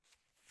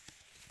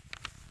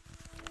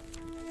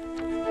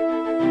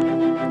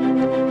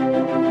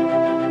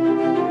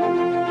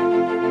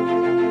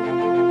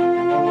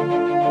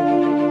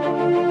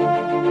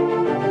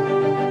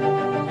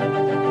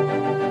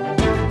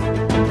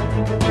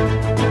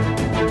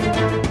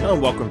Hello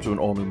and welcome to an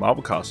all-new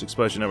Marvelcast,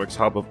 Explosion Network's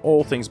hub of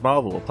all things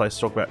Marvel, a place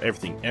to talk about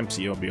everything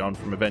MCU and beyond,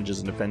 from Avengers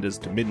and Defenders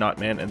to Midnight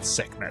Man and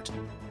Sekhmet.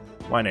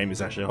 My name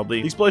is Ashley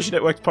Hobley, the Explosion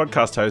Network's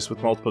podcast host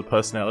with multiple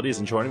personalities,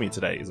 and joining me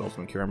today is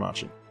Ultimate Kieran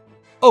Marchant.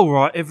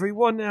 Alright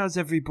everyone, how's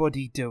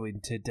everybody doing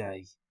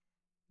today?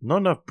 Not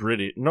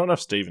enough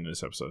Steven in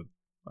this episode,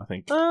 I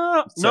think.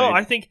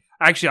 I think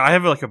actually I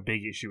have like a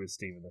big issue with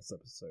Steve in this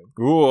episode.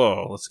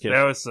 Whoa, let's get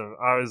There was some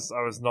I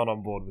was not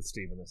on board with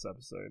Steve in this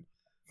episode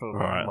for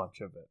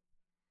much of it.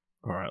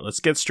 Alright, let's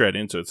get straight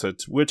into it. So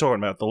we're talking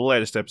about the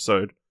latest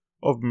episode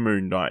of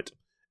Moon Knight.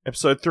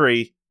 Episode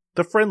 3,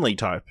 The Friendly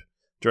Type,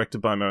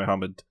 directed by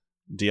Mohamed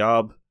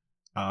Diab,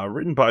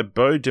 written by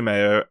Bo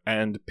DeMeo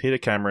and Peter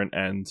Cameron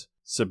and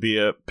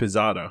Sabir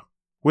Pizada.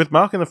 With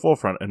Mark in the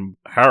forefront and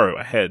Harrow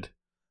ahead,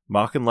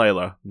 Mark and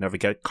Layla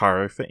navigate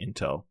Cairo for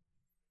intel.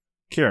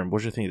 Kieran,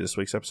 what do you think of this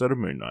week's episode of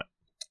Moon Knight?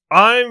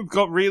 I've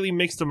got really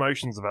mixed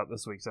emotions about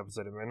this week's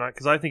episode of Moon Knight,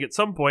 because I think at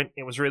some point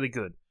it was really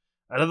good.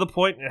 Another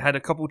point, it had a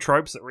couple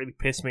tropes that really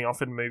pissed me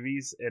off in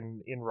movies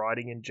and in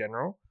writing in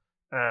general,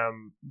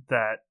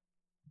 that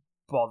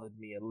bothered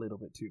me a little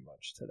bit too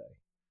much today.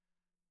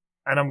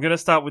 And I'm going to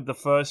start with the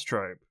first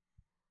trope,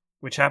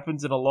 which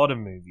happens in a lot of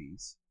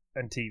movies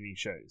and TV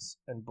shows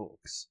and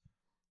books,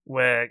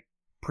 where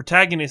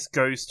protagonist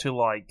goes to,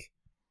 like,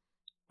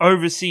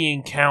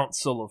 overseeing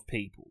council of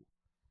people,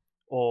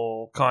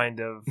 or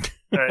kind of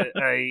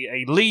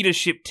a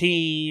leadership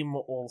team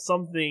or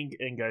something,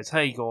 and goes,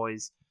 hey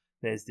guys,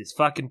 there's this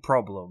fucking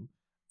problem,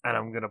 and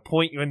I'm going to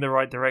point you in the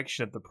right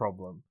direction of the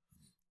problem.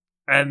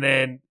 And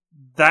then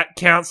that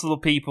council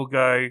of people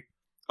go,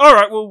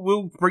 alright, well,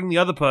 we'll bring the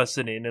other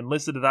person in and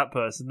listen to that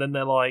person. Then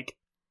they're like,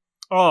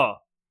 oh,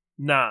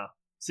 nah,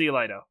 see you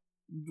later.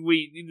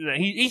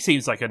 He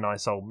seems like a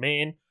nice old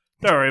man.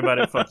 Don't worry about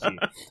it, fuck you.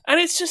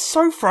 And it's just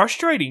so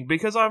frustrating,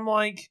 because I'm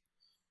like,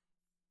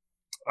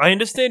 I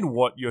understand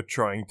what you're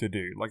trying to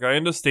do. Like, I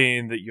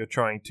understand that you're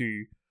trying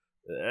to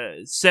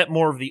set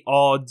more of the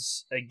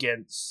odds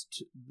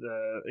against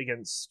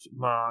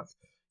Mark.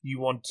 You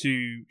want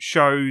to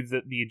show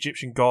that the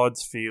Egyptian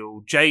gods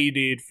feel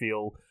jaded,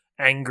 feel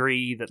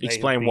angry. That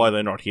explain why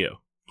they're not here.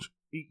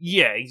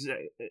 Yeah,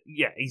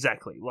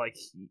 exactly. Like,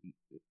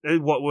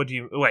 what do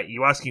you? Wait,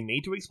 you asking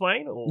me to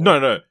explain? Or?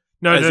 No,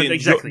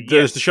 exactly.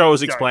 The show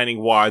is explaining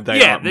why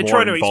they aren't they're more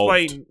trying involved.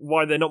 to explain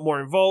why they're not more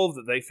involved,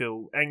 that they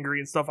feel angry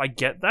and stuff. I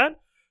get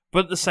that,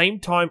 but at the same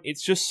time,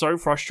 it's just so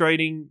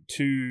frustrating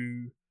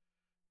to.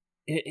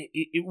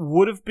 It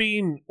would have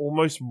been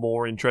almost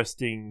more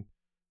interesting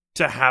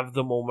to have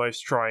them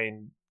almost try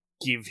and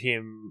give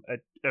him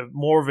a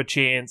more of a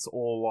chance,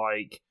 or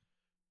like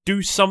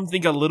do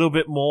something a little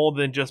bit more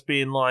than just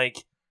being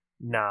like,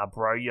 nah,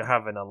 bro, you're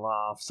having a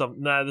laugh.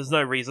 Nah, there's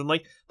no reason.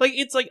 Like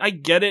it's like, I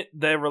get it.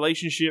 Their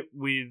relationship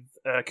with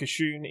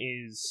Kashun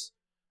is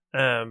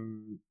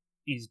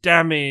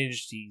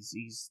damaged.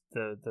 He's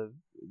the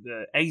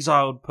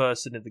exiled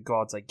person of the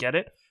gods. I get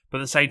it. But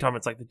at the same time,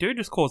 it's like, the dude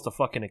just caused a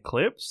fucking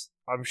eclipse.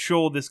 I'm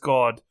sure this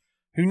god,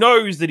 who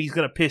knows that he's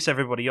going to piss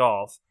everybody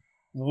off,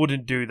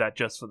 wouldn't do that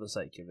just for the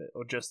sake of it,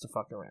 or just to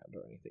fuck around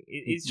or anything.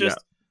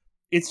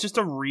 It's just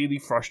a really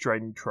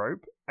frustrating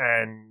trope,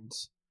 and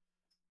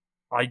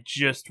I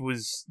just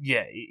was,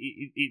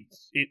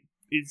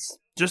 it's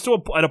just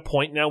at a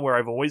point now where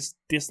I've always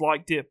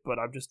disliked it, but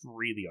I'm just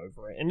really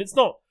over it. And it's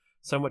not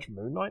so much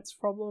Moon Knight's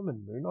problem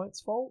and Moon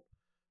Knight's fault,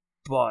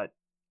 but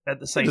at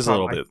the same time, a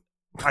little bit.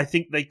 I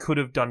think they could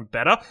have done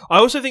better. I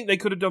also think they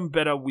could have done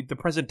better with the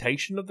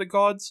presentation of the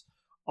gods.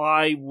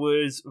 I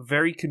was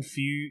very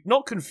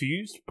not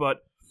confused, but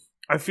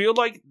I feel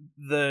like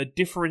the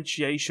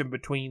differentiation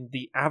between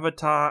the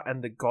Avatar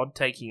and the god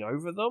taking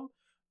over them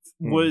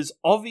was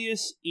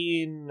obvious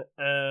in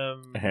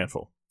a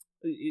handful.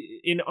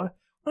 Not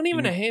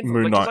even a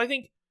handful, because I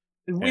think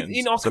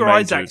in Oscar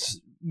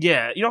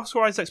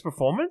Isaac's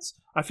performance,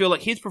 I feel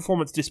like his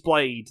performance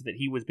displayed that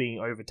he was being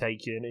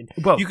overtaken. And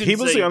he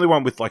was the only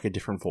one with like a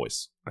different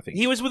voice, I think.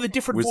 He was with a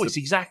different voice,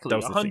 exactly,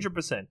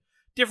 100%.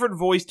 Different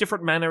voice,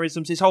 different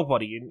mannerisms, his whole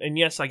body. And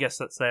yes, I guess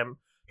that's them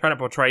trying to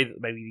portray that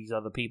maybe these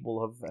other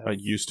people are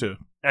used to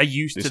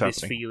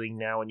this feeling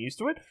now and used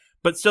to it.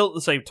 But still, at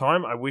the same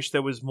time, I wish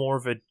there was more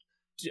of a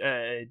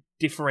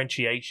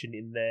differentiation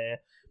in their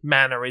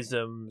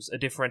mannerisms, a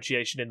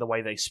differentiation in the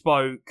way they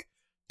spoke,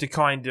 to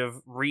kind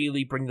of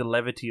really bring the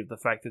levity of the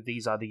fact that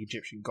these are the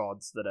Egyptian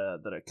gods that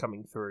are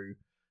coming through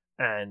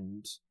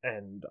and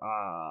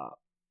are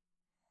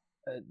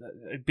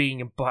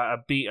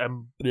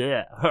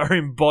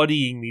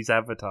embodying these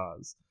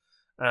avatars.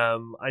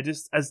 I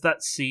just, as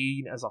that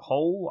scene as a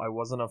whole, I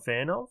wasn't a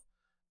fan of.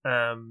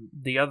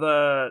 The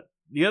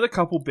other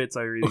couple bits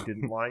I really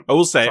didn't like. I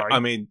will say, I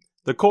mean,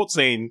 the court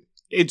scene,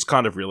 it's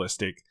kind of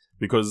realistic,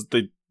 because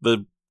the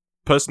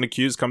person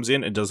accused comes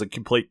in and does a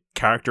complete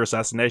character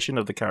assassination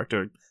of the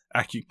character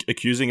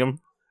accusing him.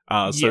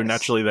 So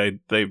naturally,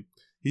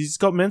 he's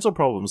got mental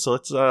problems. So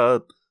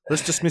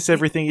let's dismiss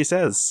everything he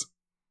says.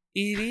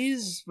 It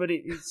is, but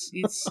it's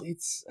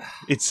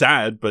it's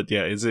sad, but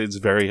yeah, it's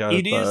very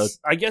it is.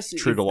 I guess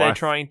true if to they're life.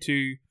 trying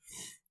to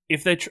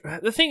if they're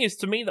the thing is,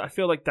 to me, that I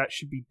feel like that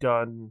should be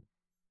done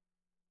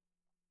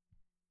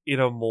in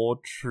a more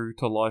true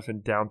to life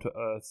and down to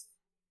earth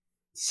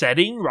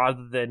setting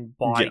rather than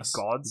by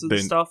gods and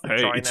stuff. And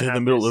hey, it's in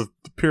the middle of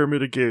the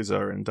Pyramid of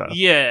Giza, and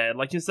yeah,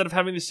 like instead of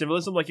having the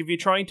symbolism, like if you're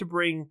trying to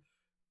bring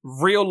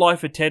real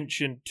life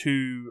attention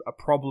to a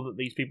problem that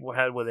these people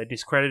had where they're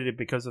discredited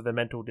because of their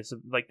mental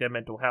their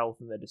mental health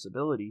and their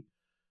disability,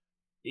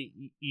 I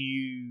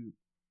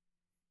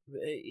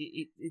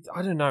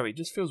don't know, it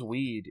just feels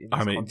weird in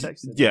this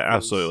context. Yeah,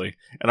 absolutely.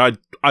 And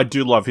I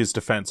do love his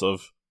defense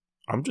of,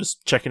 I'm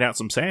just checking out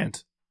some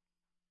sand.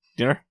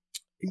 You know?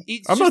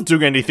 I'm not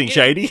doing anything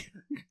shady.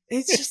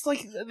 It's just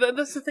like,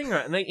 that's the thing,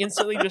 right? And they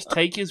instantly just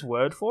take his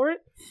word for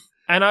it.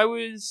 And I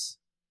was...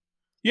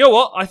 You know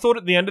what? I thought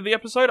at the end of the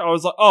episode, I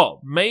was like,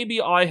 oh,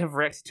 maybe I have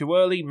reacted too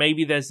early.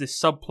 Maybe there's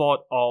this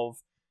subplot of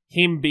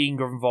him being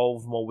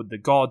involved more with the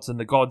gods and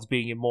the gods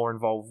being more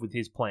involved with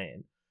his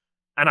plan.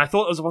 And I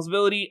thought it was a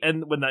possibility,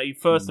 and when they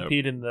first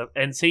appeared in the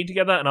end scene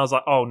together, and I was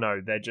like, oh no,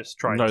 they're just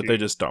trying to... No, they're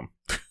just dumb.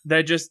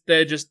 They're just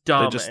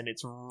dumb, and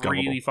it's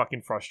really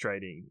fucking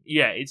frustrating.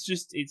 Yeah, it's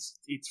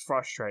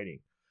frustrating.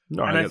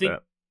 No, and I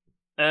get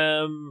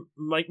that.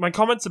 My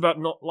comments about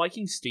not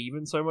liking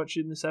Steven so much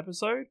in this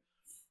episode...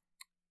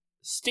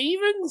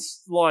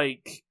 Steven's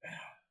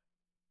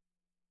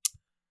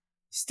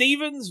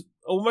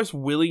almost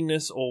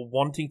willingness or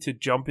wanting to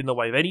jump in the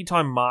way of any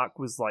time Mark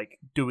was like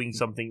doing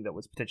something that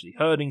was potentially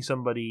hurting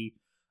somebody.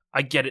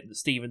 I get it that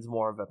Steven's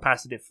more of a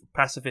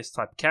pacifist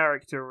type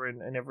character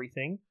and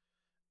everything.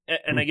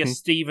 And I guess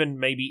Steven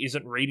maybe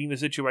isn't reading the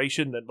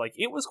situation, that like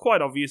it was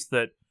quite obvious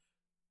that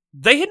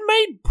they had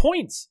made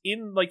points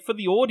in like for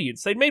the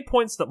audience. They'd made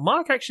points that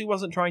Mark actually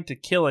wasn't trying to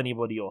kill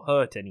anybody or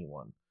hurt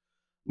anyone.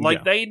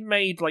 Like, they'd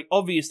made, like,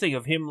 obvious thing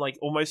of him, like,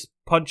 almost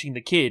punching the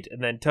kid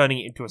and then turning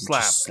it into a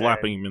slap. Just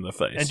slapping him in the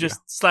face. And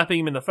just slapping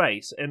him in the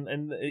face. And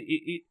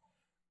it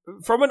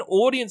from an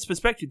audience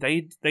perspective,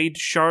 they'd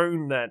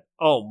shown that,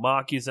 oh,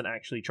 Mark isn't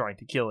actually trying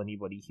to kill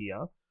anybody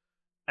here.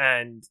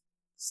 And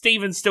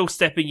Steven's still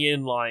stepping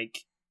in like,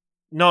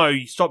 no,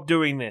 you stop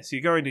doing this.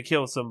 You're going to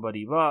kill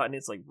somebody. And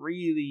it's, like,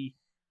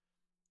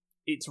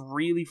 it's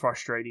really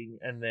frustrating.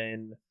 And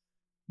then...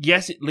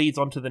 Yes, it leads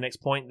on to the next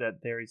point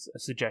that there is a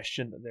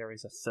suggestion that there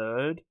is a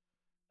third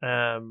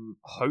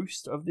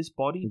host of this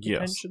body,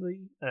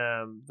 potentially,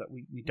 that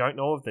we don't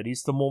know of, that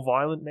is the more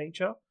violent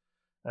nature,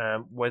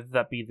 whether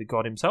that be the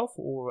god himself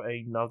or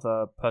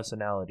another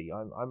personality.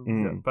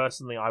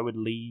 Personally, I would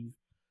lean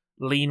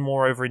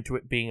more over into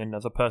it being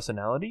another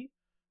personality.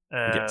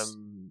 But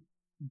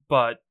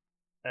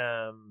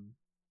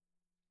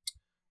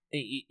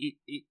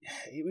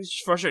it was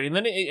just frustrating. And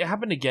then it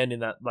happened again in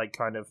that, like,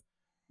 kind of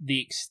the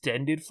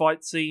extended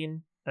fight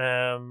scene,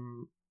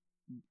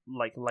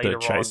 like later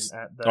on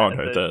at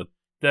the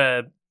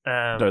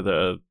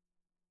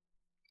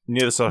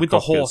near the sarcophagus with the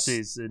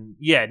horses and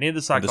near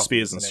the sarcophagus and the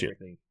spears and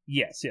everything.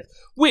 Yes.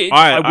 Which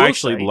I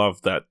actually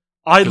love that.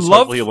 I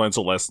love. Hopefully, he learns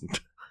a lesson.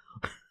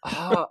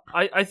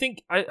 I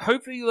think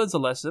hopefully he learns a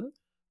lesson.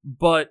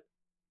 But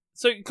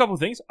so a couple of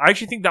things. I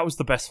actually think that was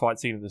the best fight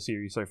scene of the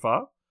series so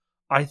far.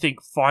 I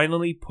think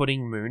finally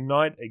putting Moon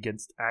Knight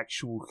against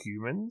actual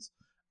humans.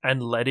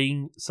 And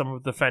letting some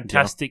of the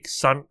fantastic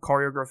stunt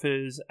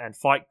choreographers and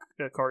fight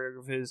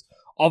choreographers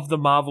of the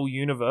Marvel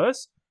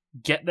Universe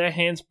get their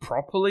hands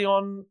properly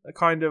on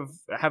kind of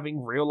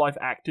having real-life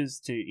actors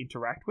to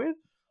interact with,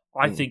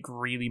 I think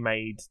really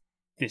made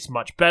this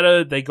much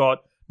better. They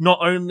got... Not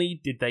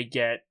only did they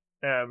get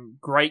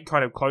great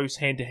kind of close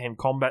hand-to-hand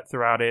combat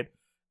throughout it,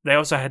 they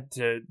also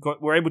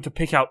were able to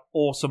pick out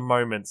awesome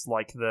moments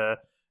like the...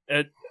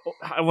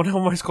 I want to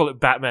almost call it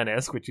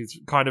Batman-esque, which is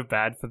kind of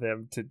bad for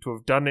them to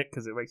have done it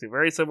because it makes it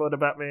very similar to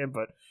Batman,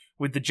 but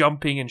with the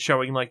jumping and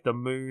showing like the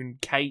moon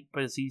cape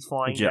as he's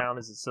flying down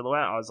as a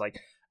silhouette, I was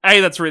like,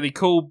 A, that's really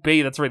cool,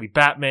 B, that's really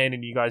Batman,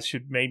 and you guys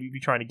should maybe be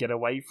trying to get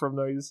away from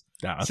those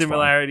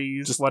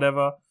similarities, just,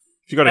 whatever.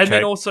 If you got a cape,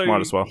 then also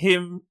might as well.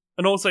 him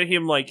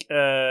like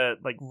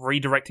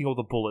redirecting all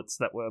the bullets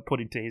that were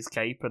put into his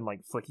cape and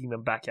like flicking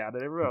them back out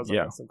at everyone. I was like,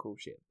 that's some cool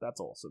shit.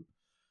 That's awesome.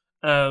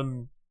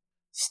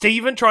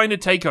 Steven trying to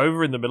take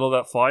over in the middle of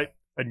that fight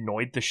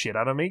annoyed the shit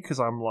out of me because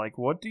I'm like,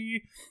 what do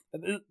you...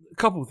 A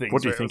couple of things.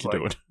 What do you think you're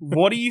doing?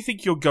 What do you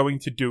think you're going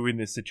to do in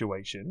this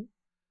situation?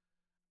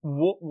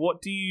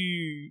 What do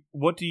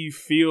you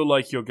feel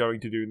like you're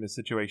going to do in this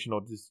situation,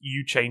 or just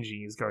you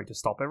changing is going to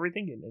stop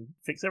everything and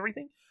fix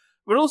everything?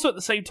 But also at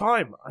the same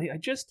time, I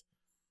just...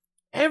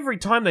 Every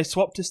time they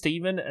swap to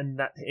Steven and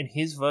that in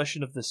his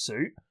version of the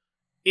suit,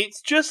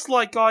 it's just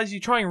like, guys,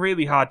 you're trying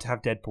really hard to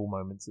have Deadpool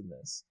moments in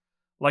this.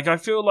 Like, I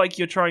feel like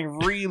you're trying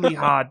really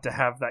hard to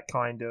have that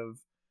kind of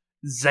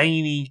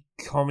zany,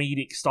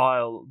 comedic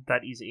style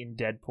that is in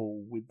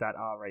Deadpool with that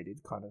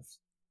R-rated kind of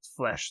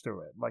flesh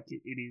through it. Like,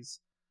 it is...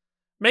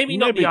 Maybe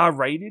not the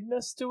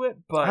R-ratedness to it,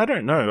 but... I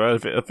don't know.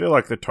 I feel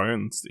like the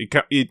tones...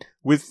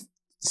 with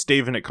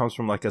Steven, it comes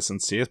from, like, a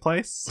sincere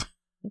place.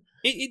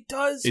 It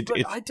does,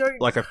 but I don't...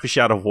 Like a fish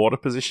out of water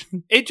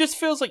position. It just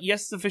feels like,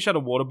 yes, it's a fish out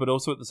of water, but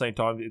also at the same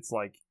time, it's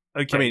like...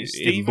 Okay, I mean,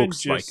 Steven it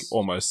looks just,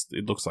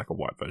 it looks like a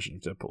white version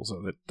of Deadpool,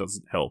 so that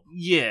doesn't help.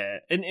 yeah,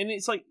 and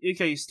it's like,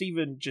 okay, is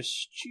Steven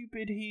just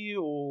stupid here,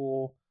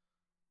 or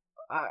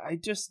I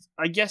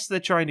guess they're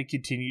trying to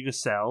continue to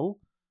sell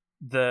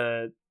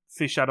the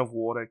fish out of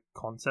water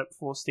concept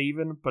for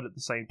Steven, but at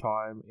the same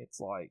time, it's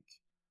like,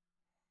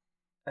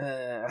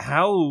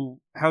 how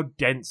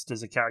dense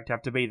does a character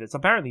have to be that's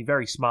apparently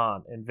very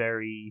smart and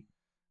very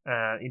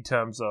in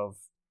terms of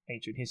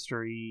ancient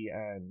history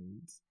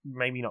and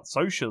maybe not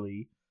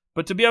socially,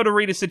 but to be able to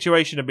read a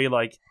situation and be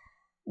like,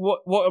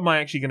 what am I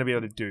actually going to be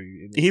able to do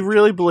in this He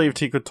really situation? believed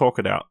he could talk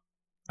it out.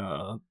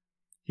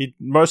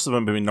 Most of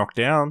them have been knocked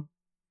down,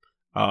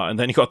 and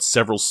then he got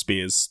several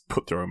spears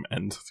put through him,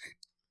 and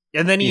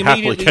then he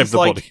happily immediately gave is the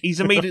like, body. he's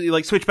immediately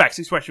like, switch back.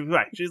 She's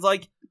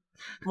like,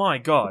 my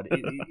god,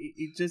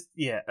 it just,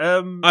 yeah.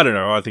 I don't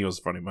know. I think it was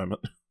a funny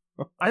moment.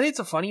 I think it's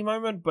a funny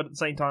moment, but at the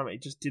same time,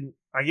 it just didn't.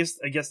 I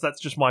guess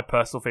that's just my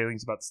personal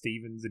feelings about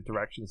Steven's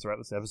interactions throughout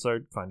this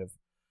episode, kind of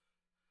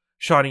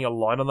shining a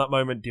light on that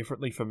moment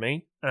differently for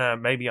me.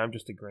 Maybe I'm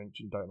just a Grinch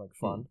and don't like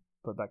fun,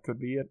 but that could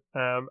be it.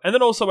 And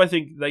then also, I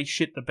think they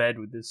shit the bed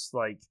with this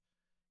like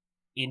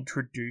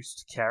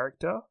introduced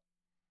character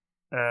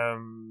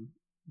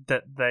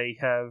that they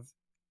have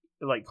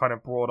like kind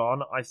of brought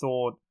on. I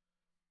thought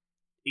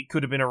it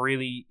could have been a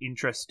really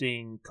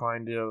interesting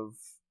kind of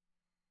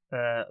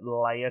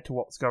layer to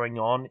what's going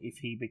on if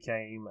he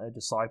became a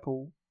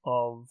disciple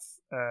of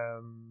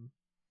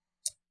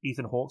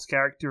Ethan Hawke's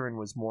character and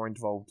was more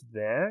involved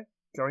there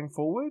going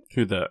forward.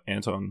 Who the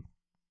Anton?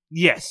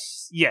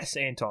 Yes,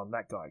 Anton,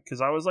 that guy.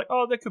 Because I was like,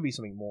 oh, there could be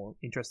something more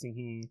interesting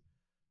here.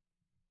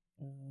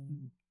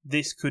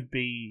 This could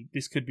be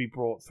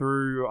brought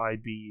through.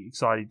 I'd be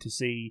excited to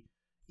see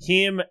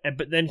him,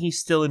 but then he's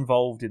still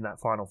involved in that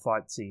final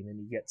fight scene, and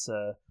he gets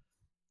a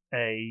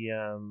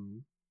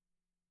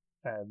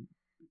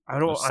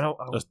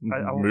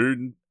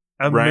moon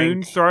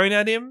moon thrown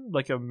at him,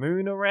 like a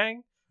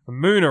moonerang. A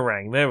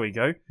moonerang, there we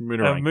go.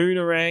 Moonerang. A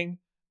moonerang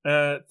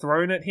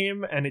thrown at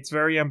him, and it's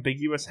very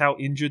ambiguous how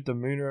injured the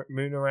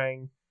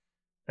moonerang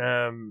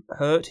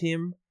hurt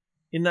him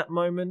in that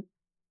moment.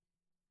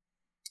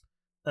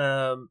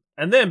 And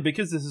then,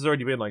 because this has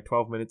already been like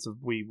 12 minutes of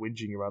we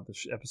whinging about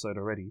this episode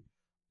already,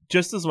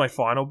 just as my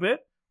final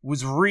bit,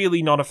 was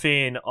really not a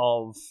fan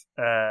of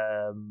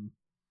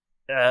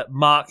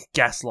Mark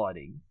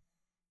gaslighting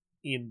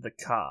in the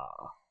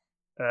car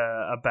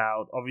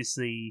about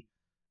obviously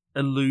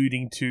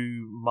alluding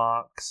to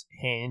Mark's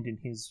hand in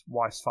his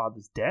wife's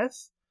father's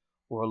death,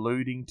 or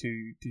alluding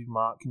to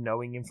Mark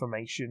knowing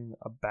information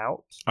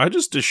about. I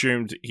just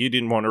assumed he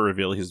didn't want to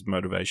reveal his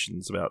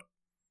motivations about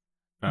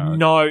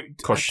no,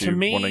 Khonshu to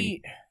me,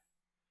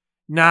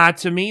 wanting...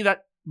 to me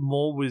that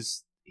more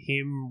was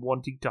him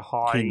wanting to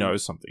hide. He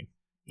knows something.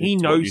 He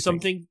It's what you knows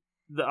something.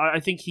 I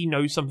think he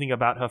knows something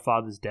about her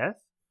father's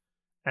death,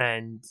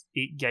 and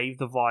it gave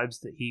the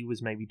vibes that he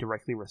was maybe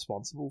directly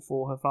responsible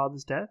for her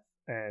father's death,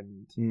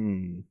 and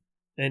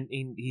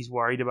he's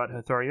worried about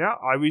her throwing it out.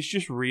 I was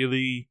just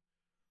really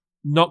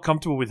not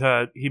comfortable with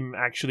him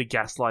actually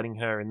gaslighting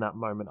her in that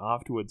moment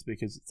afterwards,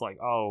 because it's like,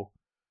 oh,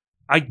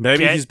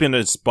 Maybe he's been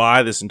a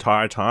spy this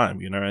entire time,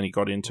 and he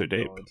got in too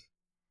deep. God.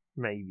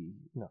 Maybe.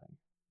 No.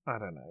 I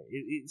don't know.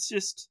 It's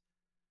just...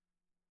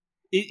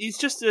 It's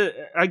just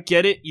I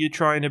get it. You're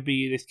trying to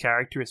be... This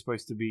character is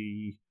supposed to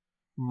be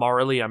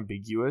morally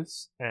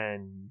ambiguous,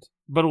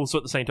 but also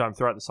at the same time,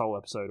 throughout this whole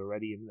episode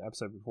already, in the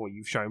episode before,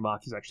 you've shown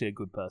Mark is actually a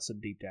good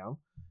person deep down.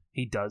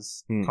 He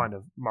does kind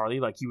of morally...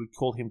 Like, you would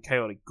call him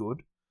chaotic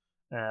good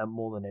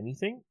more than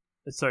anything.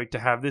 So to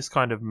have this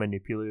kind of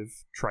manipulative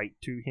trait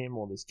to him,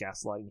 or this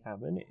gaslighting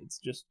happen, it's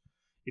just,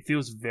 it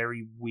feels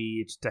very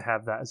weird to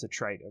have that as a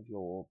trait of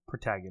your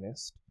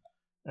protagonist,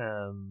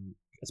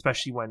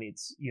 especially when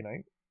it's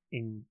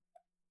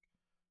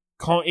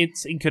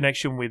it's in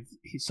connection with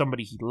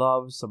somebody he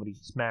loves, somebody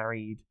he's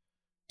married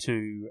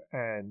to,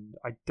 and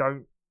I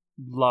don't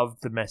love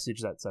the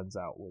message that sends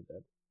out with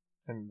it,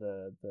 and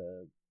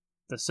the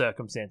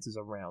circumstances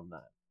around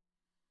that.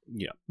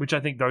 Yeah. Which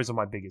I think those are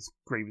my biggest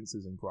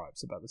grievances and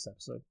gripes about this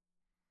episode.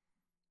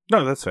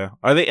 No, that's fair.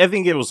 I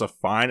think it was a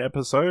fine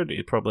episode.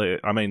 It probably...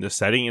 I mean, the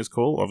setting is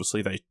cool.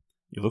 Obviously, it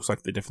looks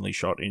like they definitely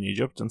shot in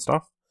Egypt and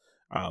stuff.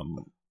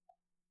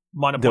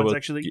 Minor points,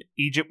 actually.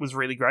 Egypt was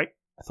really great.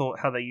 I thought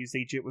how they used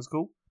Egypt was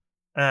cool.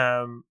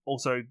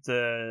 Also,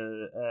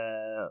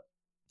 the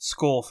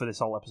score for this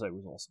whole episode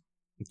was awesome.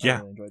 Yeah. I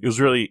really enjoyed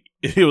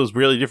it was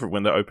really different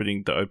when the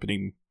opening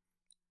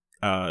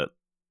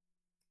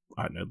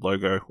I don't know,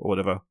 logo or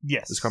whatever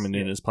is coming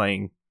in as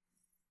playing.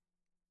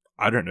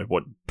 I don't know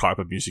what type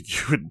of music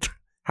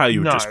how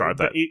you would describe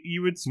that.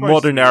 You would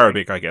modern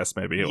Arabic, I guess,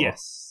 maybe.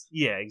 Yes.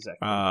 Yeah,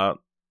 exactly.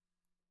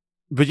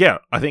 But yeah,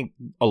 I think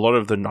a lot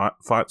of the night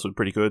fights were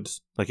pretty good.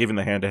 Like, even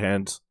the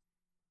hand-to-hand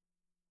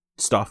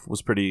stuff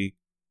was pretty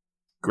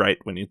great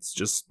when it's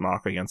just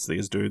Mark against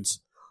these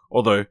dudes.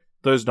 Although,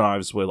 those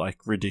knives were, like,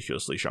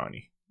 ridiculously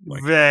shiny.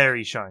 Like,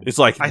 very shiny. It's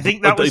like... I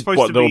think that was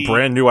supposed to be... They were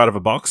brand new out of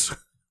a box.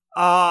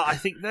 I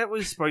think that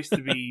was supposed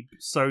to be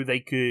so they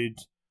could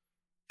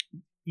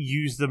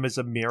use them as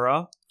a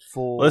mirror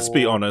for... Let's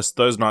be honest,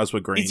 those knives were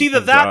green. It's either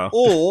and, that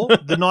or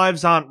the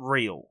knives aren't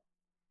real.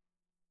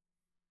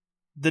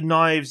 The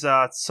knives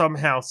are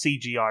somehow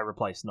CGI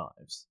replaced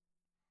knives.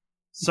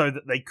 So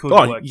that they could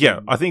work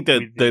I think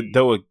that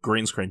they were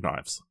green screen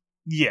knives.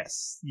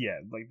 Yes, yeah,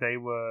 like they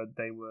were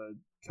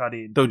cut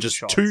in. They were just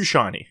shots. too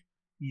shiny.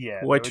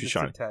 Yeah, way they were too just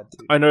shiny. a tad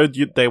too- I know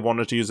they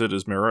wanted to use it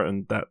as mirror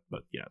and that,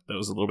 but yeah, that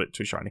was a little bit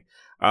too shiny.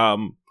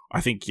 I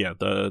think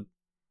the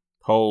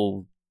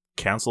whole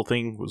council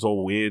thing was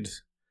all weird.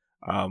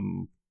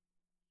 It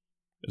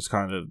was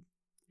kind of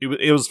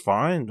it was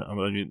fine. I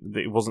mean,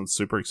 it wasn't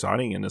super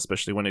exciting, and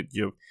especially when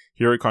your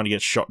hero kind of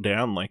gets shot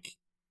down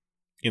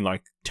in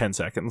 10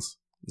 seconds.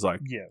 It's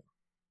like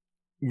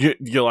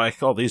you're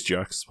like, oh, these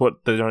jerks!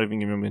 What? They don't even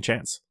give him a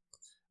chance.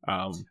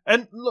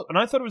 And look, and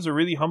I thought it was a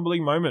really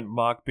humbling moment.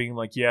 Mark being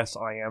like, "Yes,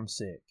 I am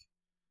sick."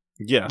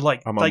 Yeah,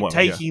 I'm unwell,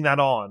 taking that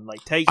on,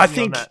 taking. I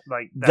think on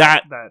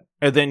that,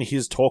 and then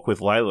his talk with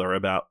Layla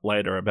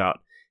about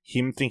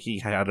him thinking he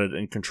had it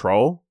in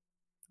control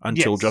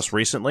until just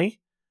recently.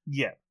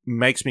 Yeah,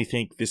 makes me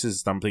think this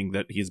is something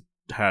that he's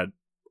had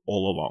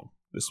all along.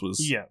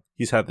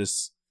 He's had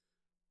this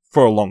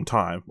for a long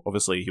time.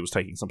 Obviously, he was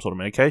taking some sort of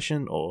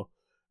medication or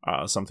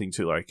something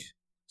to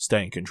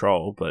stay in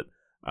control, but.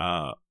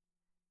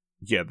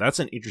 That's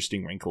an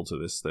interesting wrinkle to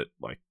this. That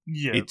but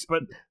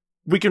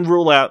we can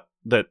rule out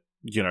that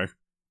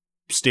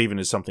Steven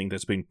is something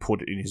that's been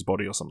put in his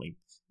body or something.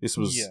 This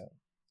was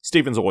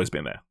Steven's always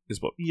been there. This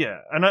book,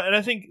 and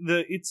I think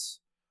that it's.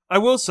 I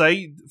will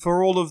say,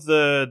 for all of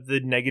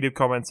the negative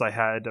comments I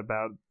had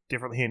about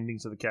different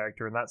endings of the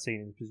character and that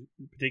scene in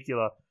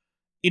particular,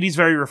 it is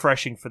very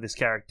refreshing for this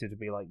character to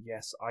be like,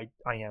 yes,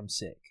 I am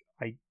sick.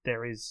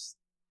 There is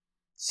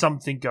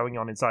something going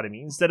on inside of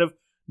me, instead of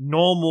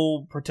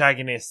normal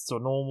protagonists or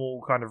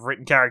normal kind of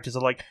written characters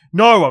are like,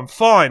 no, I'm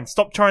fine.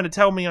 Stop trying to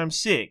tell me I'm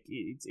sick.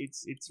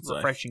 It's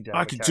refreshing to have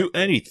I a can character. do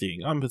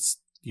anything. I'm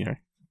just,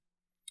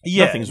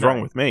 nothing's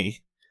wrong with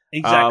me.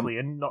 Exactly,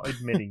 and not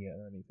admitting it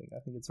or anything. I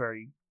think it's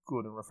very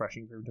good and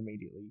refreshing for him to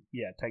immediately,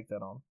 take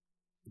that on.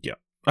 Yeah,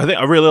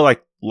 I really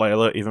like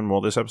Layla even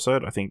more this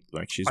episode. I think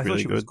she's I really thought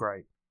she good. Was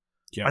great.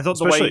 Yeah, I thought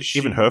especially the way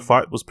even her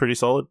fight was pretty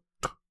solid.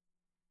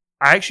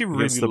 I actually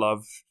really the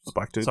love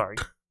black dude. Sorry.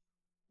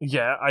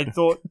 Yeah, I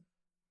thought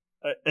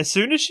as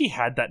soon as she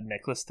had that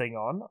necklace thing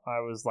on,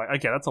 I was like,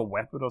 okay, that's a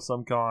weapon of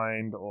some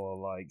kind,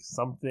 or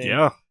something.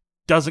 Yeah.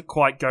 Doesn't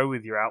quite go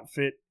with your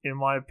outfit, in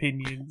my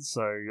opinion,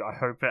 so I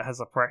hope it has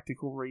a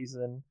practical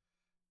reason.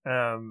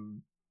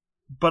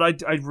 But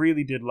I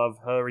really did love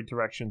her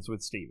interactions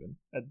with Steven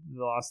at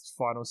the last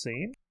final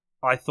scene.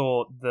 I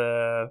thought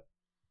the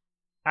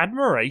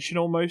admiration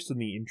almost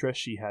and the interest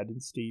she had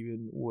in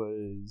Steven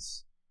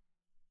was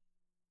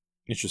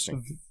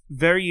interesting.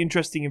 Very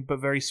interesting, but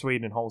very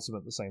sweet and wholesome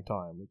at the same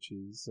time, which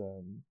is...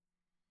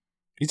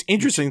 It's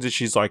interesting that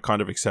she's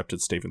kind of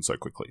accepted Steven so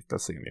quickly.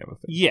 That's the only other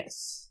thing.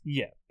 Yes,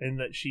 yeah, and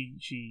that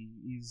she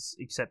is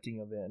accepting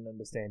of it and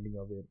understanding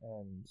of it,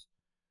 and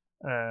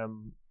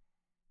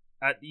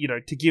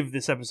to give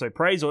this episode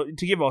praise, or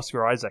to give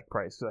Oscar Isaac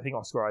praise, because I think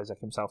Oscar Isaac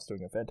himself's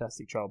doing a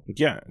fantastic job.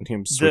 Yeah, and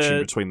him switching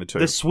between the two.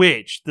 The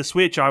switch,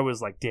 I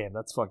was like, damn,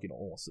 that's fucking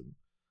awesome.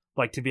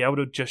 To be able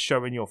to just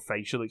show in your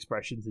facial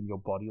expressions and your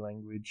body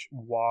language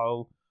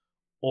while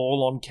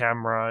all on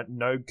camera,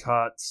 no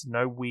cuts,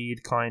 no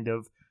weird kind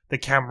of the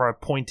camera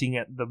pointing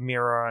at the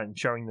mirror and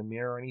showing the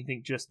mirror or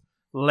anything, just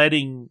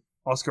letting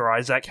Oscar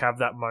Isaac have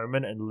that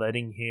moment and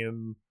letting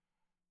him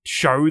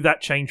show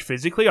that change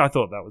physically, I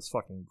thought that was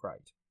fucking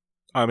great.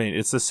 I mean,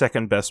 it's the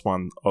second best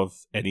one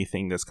of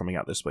anything that's coming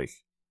out this week.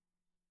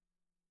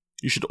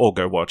 You should all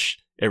go watch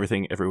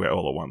Everything Everywhere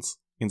All at Once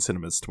in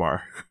cinemas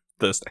tomorrow,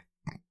 Thursday.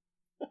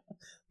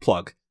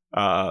 Plug.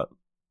 But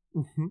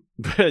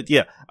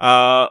yeah.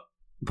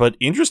 But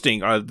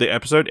interesting. The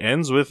episode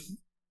ends with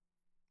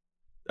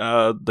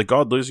the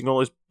god losing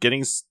all his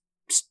getting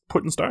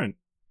put in stone.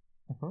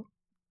 Mm-hmm.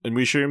 And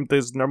we assume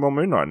there's no more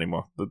Moon Knight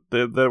anymore.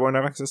 They won't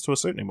have access to a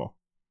suit anymore.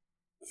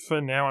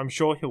 For now, I'm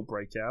sure he'll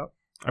break out.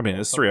 I mean,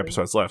 there's 3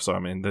 episodes left, so I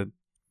mean,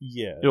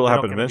 it will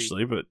happen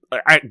eventually.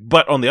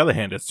 But on the other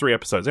hand, it's 3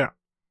 episodes out.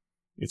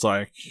 It's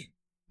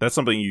that's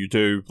something you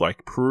do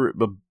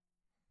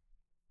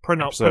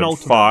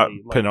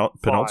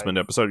penultimate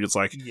episode. It's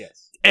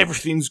yes,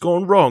 everything's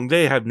gone wrong.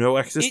 They have no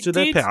access to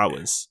their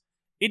powers.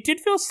 It did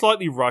feel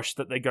slightly rushed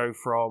that they go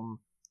from,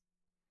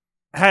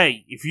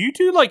 hey, if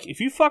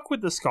you fuck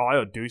with the sky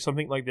or do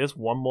something like this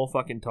one more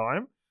fucking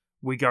time,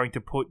 we're going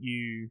to put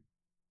you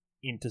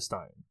into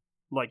stone.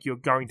 You're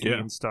going to be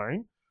in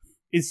stone.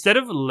 Instead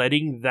of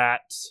letting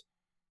that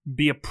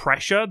be a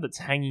pressure that's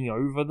hanging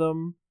over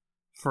them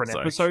for an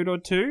episode or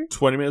two.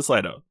 20 minutes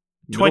later.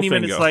 20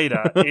 minutes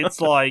later, it's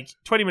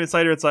 20 minutes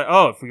later, it's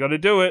oh, if we got to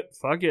do it,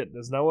 fuck it.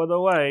 There's no other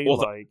way.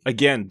 Well,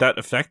 again, that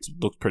effect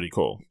looked pretty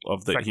cool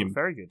of him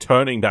very good.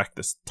 Turning back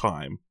this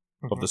time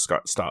of the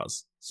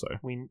stars. So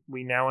we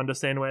now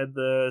understand where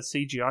the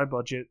CGI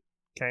budget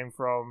came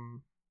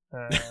from.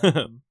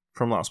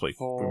 From last week.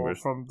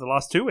 From the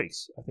last 2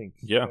 weeks, I think.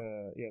 Yeah.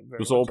 It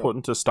was all put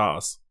into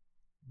stars.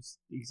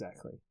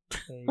 Exactly.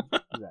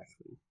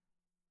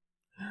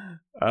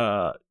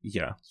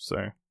 Yeah.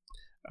 So,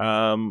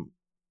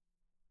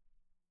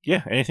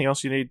 yeah. Anything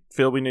else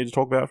feel we need to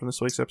talk about from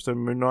this week's episode of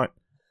Moon Knight?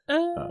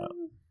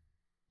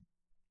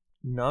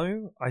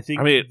 No, I think.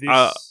 I mean, this...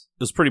 it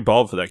was pretty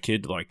bold for that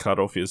kid to like cut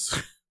off his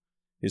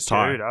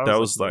tie. Dude, that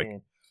was like,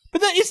 man.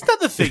 But isn't that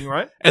the thing,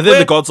 right? and then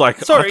the god's like,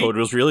 sorry. I thought it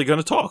was really going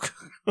to talk.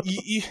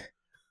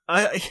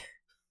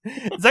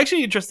 It's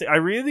actually interesting.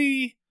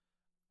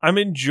 I'm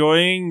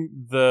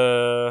enjoying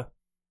the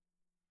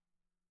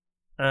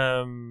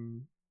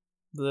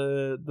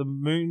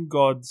moon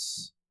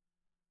god's.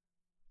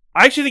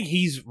 I actually think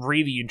he's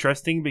really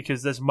interesting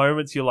because there's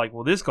moments you're like,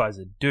 well, this guy's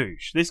a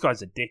douche. This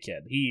guy's a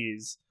dickhead. He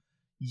is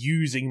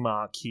using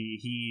Mark here.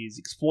 He is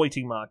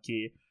exploiting Mark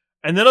here.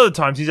 And then other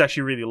times he's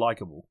actually really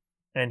likable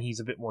and he's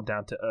a bit more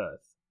down to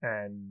earth.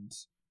 And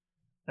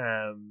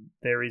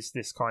there is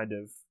this kind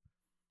of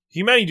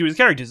humanity to his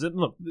characters. And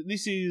look,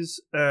 this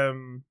is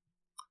the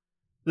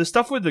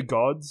stuff with the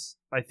gods.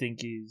 I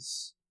think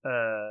is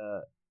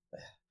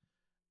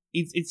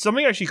it's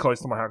something actually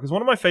close to my heart because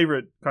one of my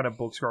favorite kind of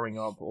books growing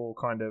up, or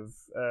kind of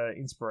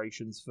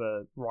inspirations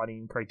for writing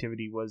and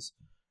creativity, was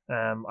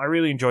I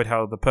really enjoyed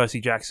how the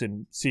Percy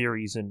Jackson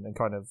series and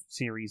kind of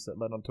series that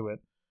led onto it,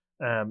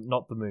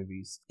 not the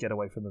movies, get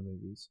away from the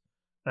movies,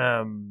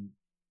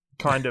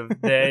 kind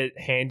of their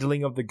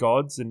handling of the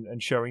gods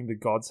and showing the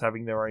gods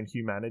having their own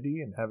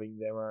humanity and having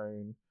their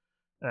own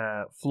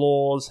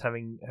flaws,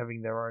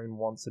 having their own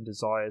wants and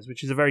desires,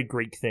 which is a very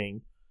Greek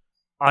thing.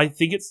 I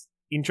think it's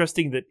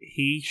interesting that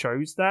he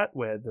shows that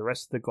where the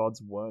rest of the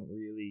gods weren't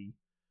really.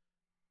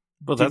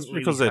 But that's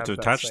because they're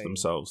detached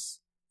themselves.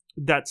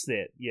 That's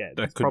it. Yeah,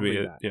 that could be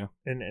it. That. Yeah,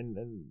 and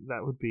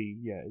that would be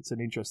it's an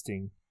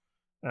interesting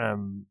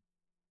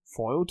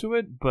foil to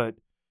it, but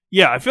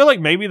yeah, I feel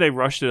like maybe they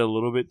rushed it a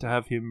little bit to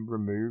have him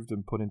removed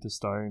and put into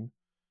stone.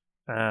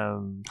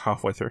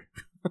 Halfway through.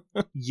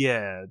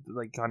 Yeah,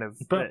 like kind of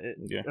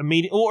yeah.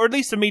 or at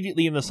least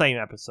immediately in the same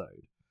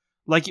episode.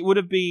 Like it would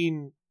have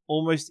been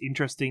almost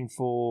interesting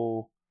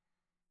for,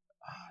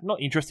 not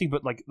interesting,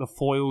 but like the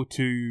foil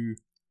to,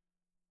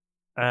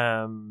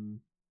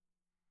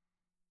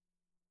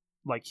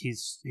 like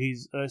his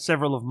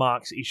several of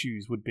Mark's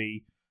issues would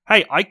be,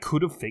 hey, I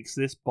could have fixed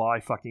this by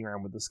fucking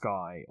around with the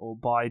sky or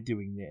by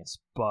doing this,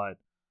 but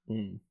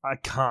I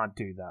can't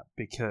do that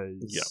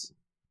because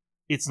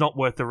it's not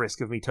worth the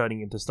risk of me turning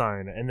into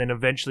stone, and then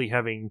eventually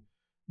having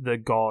the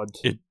god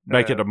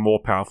make it a more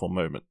powerful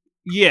moment.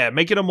 Yeah,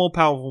 make it a more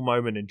powerful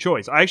moment and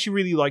choice. I actually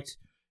really liked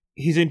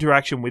his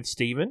interaction with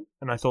Steven,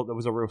 and I thought there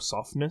was a real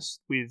softness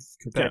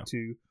compared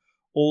to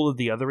all of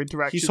the other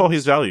interactions. He saw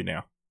his value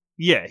now.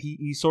 Yeah,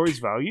 he saw his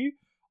value.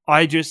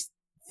 I just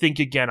think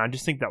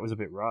that was a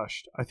bit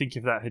rushed. I think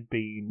if that had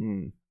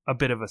been a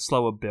bit of a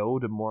slower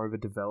build and more of a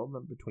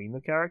development between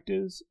the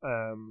characters,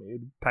 it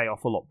would pay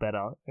off a lot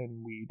better,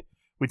 and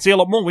we'd see a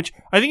lot more, which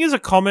I think is a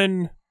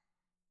common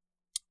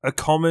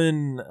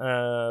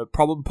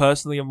problem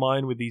personally of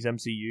mine with these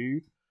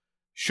MCU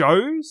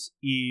shows,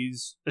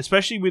 is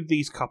especially with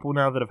these couple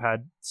now that have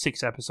had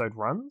 6 episode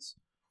runs,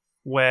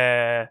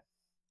 where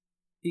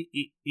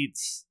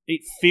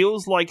it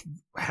feels like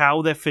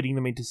how they're fitting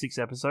them into 6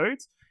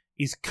 episodes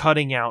is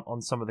cutting out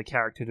on some of the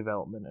character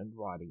development and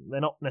writing.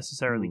 They're not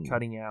necessarily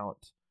cutting out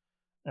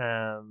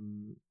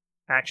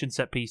action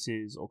set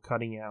pieces or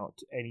cutting out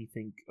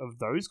anything of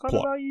those kind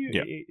of value.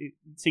 Yeah. It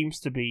seems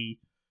to be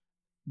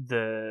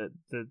the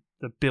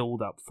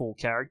build up for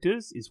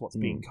characters is what's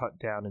being cut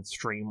down and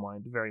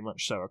streamlined very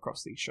much so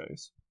across these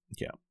shows.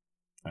 Yeah,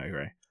 I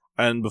agree.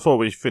 And before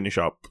we finish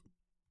up,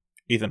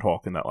 Ethan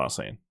Hawke in that last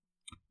scene.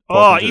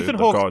 Ethan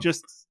Hawke,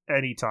 just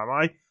anytime.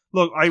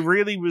 I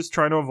really was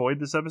trying to avoid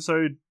this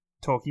episode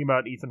talking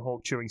about Ethan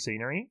Hawke chewing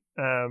scenery,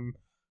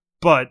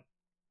 but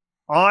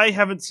I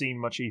haven't seen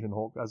much Ethan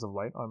Hawke as of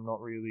late. I'm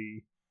not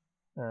really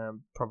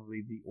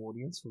probably the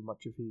audience for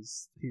much of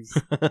his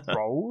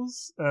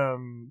roles.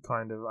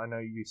 Kind of, I know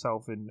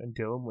yourself and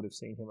Dylan would have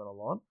seen him in a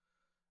lot,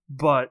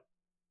 but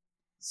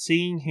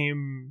seeing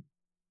him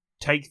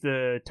take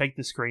the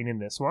screen in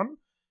this one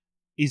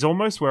is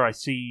almost where I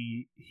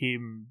see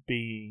him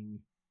being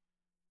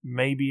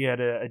maybe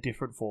at a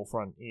different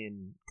forefront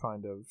in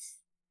kind of,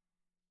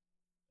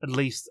 at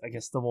least I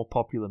guess, the more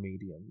popular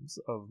mediums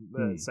of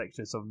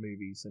sectors of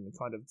movies and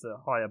kind of the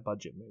higher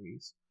budget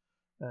movies.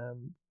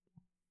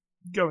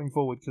 Going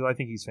forward, because I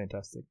think he's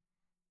fantastic.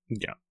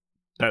 Yeah,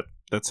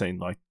 that scene,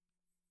 like,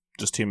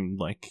 just him,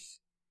 like,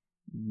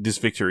 this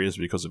victory is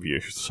because of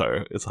you.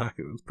 So it's like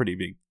it's pretty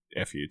big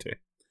F you to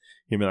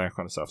him and that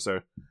kind of stuff. So,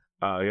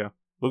 yeah,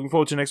 looking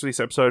forward to next week's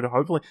episode.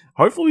 Hopefully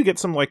we get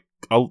some, like,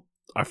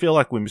 I feel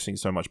like we're missing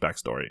so much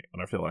backstory,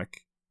 and I feel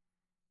like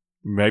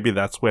maybe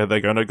that's where they're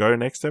going to go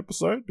next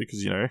episode,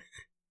 because, you know,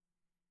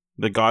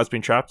 the guy's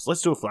been trapped.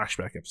 Let's do a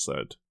flashback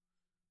episode.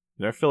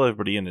 You know, fill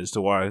everybody in as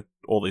to why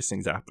all these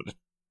things happened.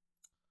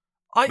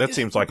 That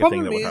seems like a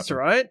thing that would happen.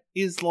 Right?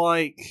 Is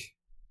like,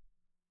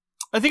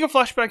 I think a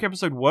flashback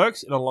episode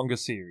works in a longer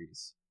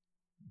series.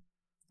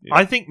 Yeah.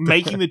 I think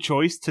making the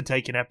choice to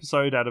take an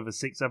episode out of a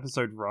 6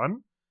 episode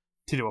run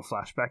to do a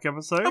flashback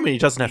episode. I mean,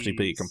 it doesn't have to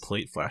be a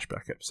complete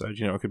flashback episode.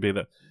 You know, it could be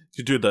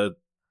you do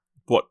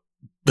what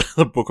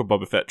the Book of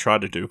Boba Fett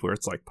tried to do, where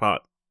it's like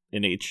part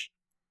in each.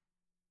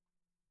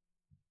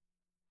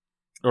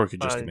 Or it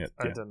could just commit.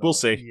 I don't know. We'll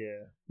see.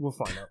 Yeah, we'll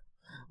find out.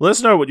 Let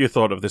us know what you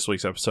thought of this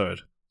week's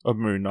episode of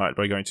Moon Knight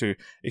by going to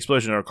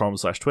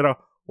explosion.com/Twitter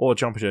or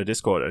jump into our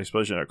Discord at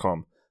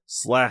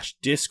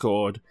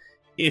explosion.com/Discord.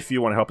 If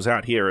you want to help us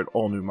out here at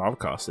All New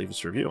Marvelcast, leave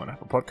us a review on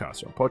Apple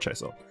Podcasts or on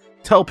Podchaser.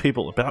 Tell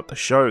people about the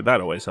show,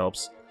 that always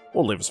helps.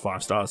 Or leave us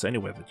 5 stars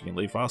anywhere that you can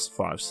leave us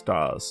 5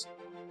 stars.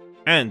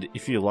 And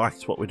if you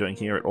liked what we're doing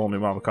here at All New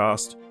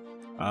Marvelcast,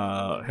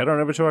 head on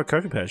over to our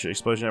Ko-fi page at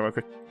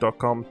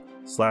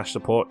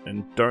explosionnetwork.com/support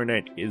and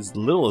donate as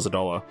little as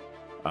 $1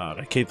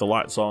 to keep the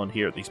lights on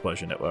here at the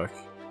Explosion Network.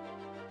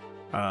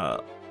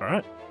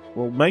 Alright.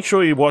 Well, make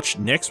sure you watch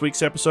next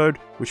week's episode,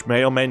 which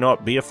may or may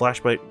not be a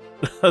flashback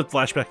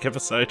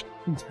episode.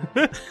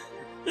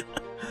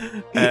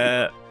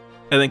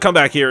 And then come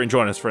back here and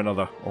join us for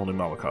another All New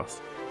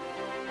Marvelcast.